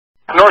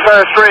north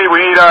side of the street.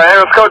 We need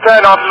ambulance code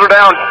 10, officers are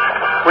down.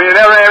 We need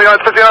every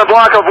ambulance 59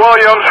 block of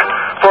Williams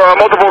for a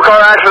multiple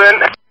car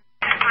accident.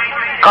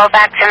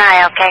 Colfax and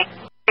I, okay?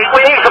 We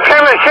need some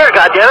paramedics here,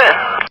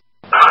 goddammit.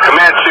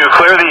 Command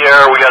 2, clear the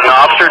air. We got an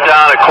officer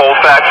down at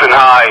Colfax and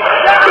High.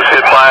 Was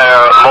hit by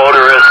a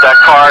motorist. That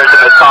car is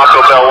in the Taco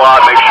Bell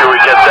lot. Make sure we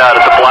get that.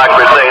 It's a black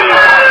Mercedes.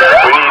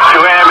 We need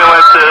 2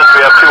 ambulances. We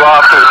have 2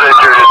 officers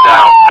injured and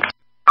down.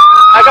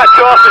 I got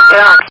 2 officers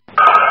down.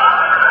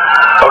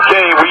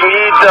 Okay, we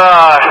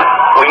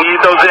need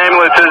those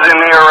ambulances in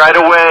here right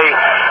away.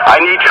 I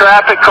need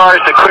traffic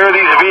cars to clear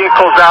these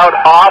vehicles out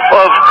off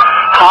of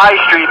High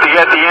Street to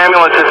get the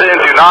ambulances in.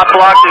 Do not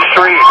block the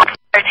street.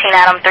 13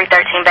 Adam,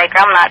 313 Baker.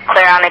 I'm not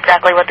clear on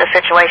exactly what the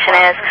situation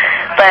is,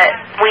 but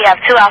we have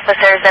 2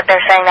 officers that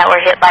they're saying that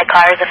were hit by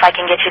cars. If I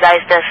can get you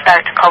guys to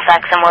start to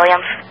Colfax and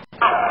Williams.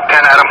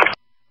 10 Adam.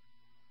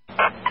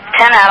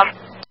 10 Adam.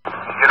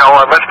 You know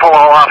what, let's pull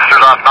all officers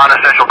off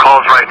non-essential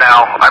calls right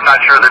now. I'm not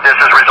sure that this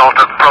is a result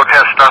of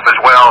protest stuff as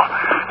well.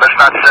 Let's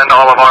not send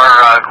all of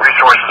our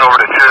resources over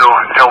to 2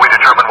 until we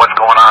determine what's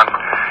going on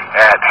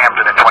at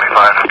Hampton and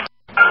 25.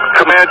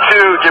 Command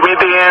 2, give me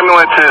the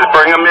ambulances.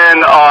 Bring them in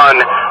on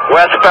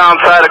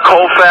westbound side of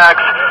Colfax,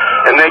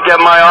 and they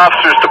get my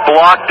officers to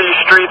block these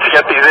streets to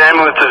get these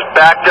ambulances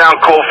back down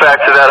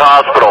Colfax to that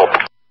hospital.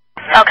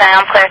 Okay,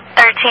 I'm clear.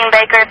 13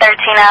 Baker, 13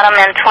 Adam,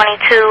 and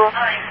 22.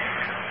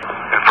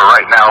 And for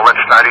right now, let's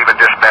not even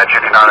dispatch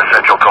any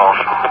non-essential calls.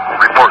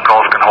 Report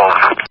calls can hold.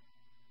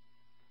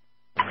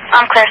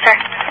 I'm clear, sir.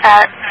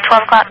 At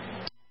 12 o'clock.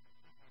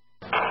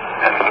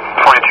 And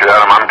 22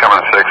 Adam, I'm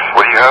coming 6.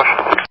 What do you have?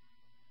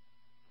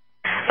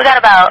 We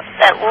got about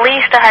at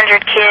least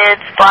 100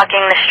 kids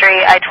blocking the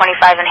street,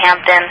 I-25 in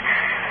Hampton,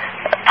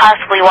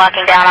 possibly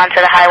walking down onto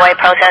the highway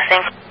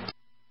protesting.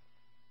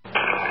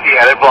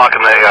 Yeah, they're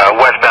blocking the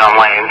westbound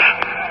lanes.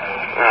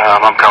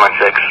 I'm coming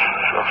 6, so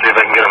I'll see if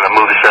I can get them to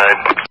move aside.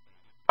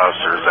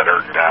 Officers that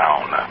are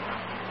down.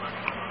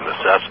 The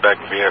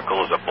suspect vehicle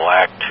is a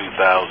black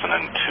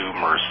 2002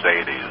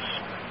 Mercedes.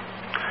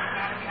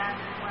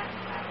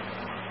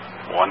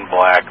 1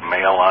 black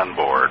male on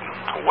board,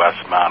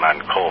 westbound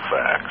on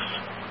Colfax.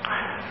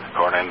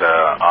 According to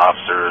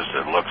officers,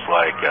 it looks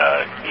like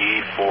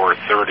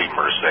E430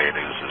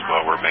 Mercedes is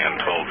what we're being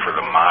told for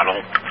the model.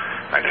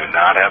 I do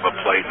not have a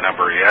plate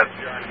number yet.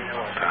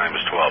 Time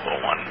is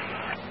 12:01.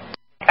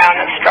 Found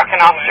and struck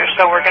an officer,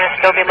 so we're going to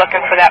still be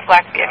looking for that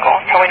black vehicle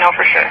until we know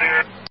for sure.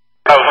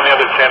 I was on the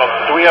other channel.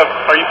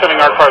 Are you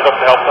sending our cars up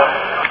to help them?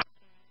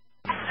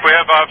 We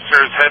have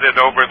officers headed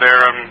over there.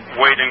 I'm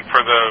waiting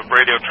for the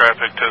radio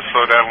traffic to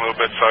slow down a little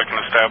bit so I can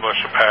establish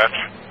a patch.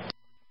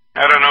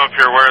 I don't know if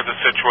you're aware of the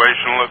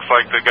situation. It looks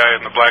like the guy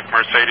in the black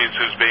Mercedes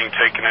who's being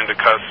taken into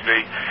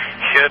custody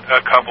hit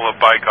a couple of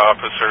bike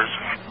officers.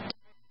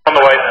 On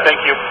the way. Thank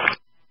you.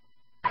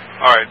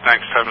 All right,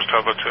 thanks. Time is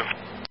 12:02.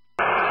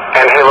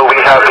 And Halo, we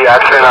have the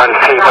accident on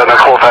tape on the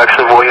Colfax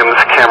and Williams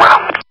camera.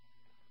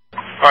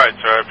 All right,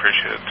 sir. I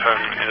appreciate it.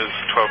 Time is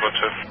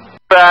 12:02.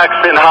 Colfax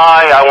and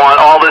High, I want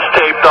all this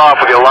taped off.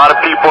 We got a lot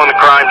of people in the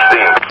crime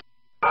scene.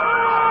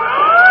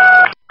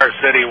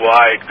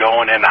 Citywide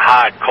going in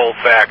hot,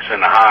 Colfax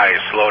and High.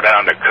 Slow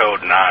down to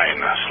code 9.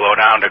 Slow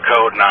down to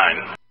code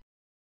 9.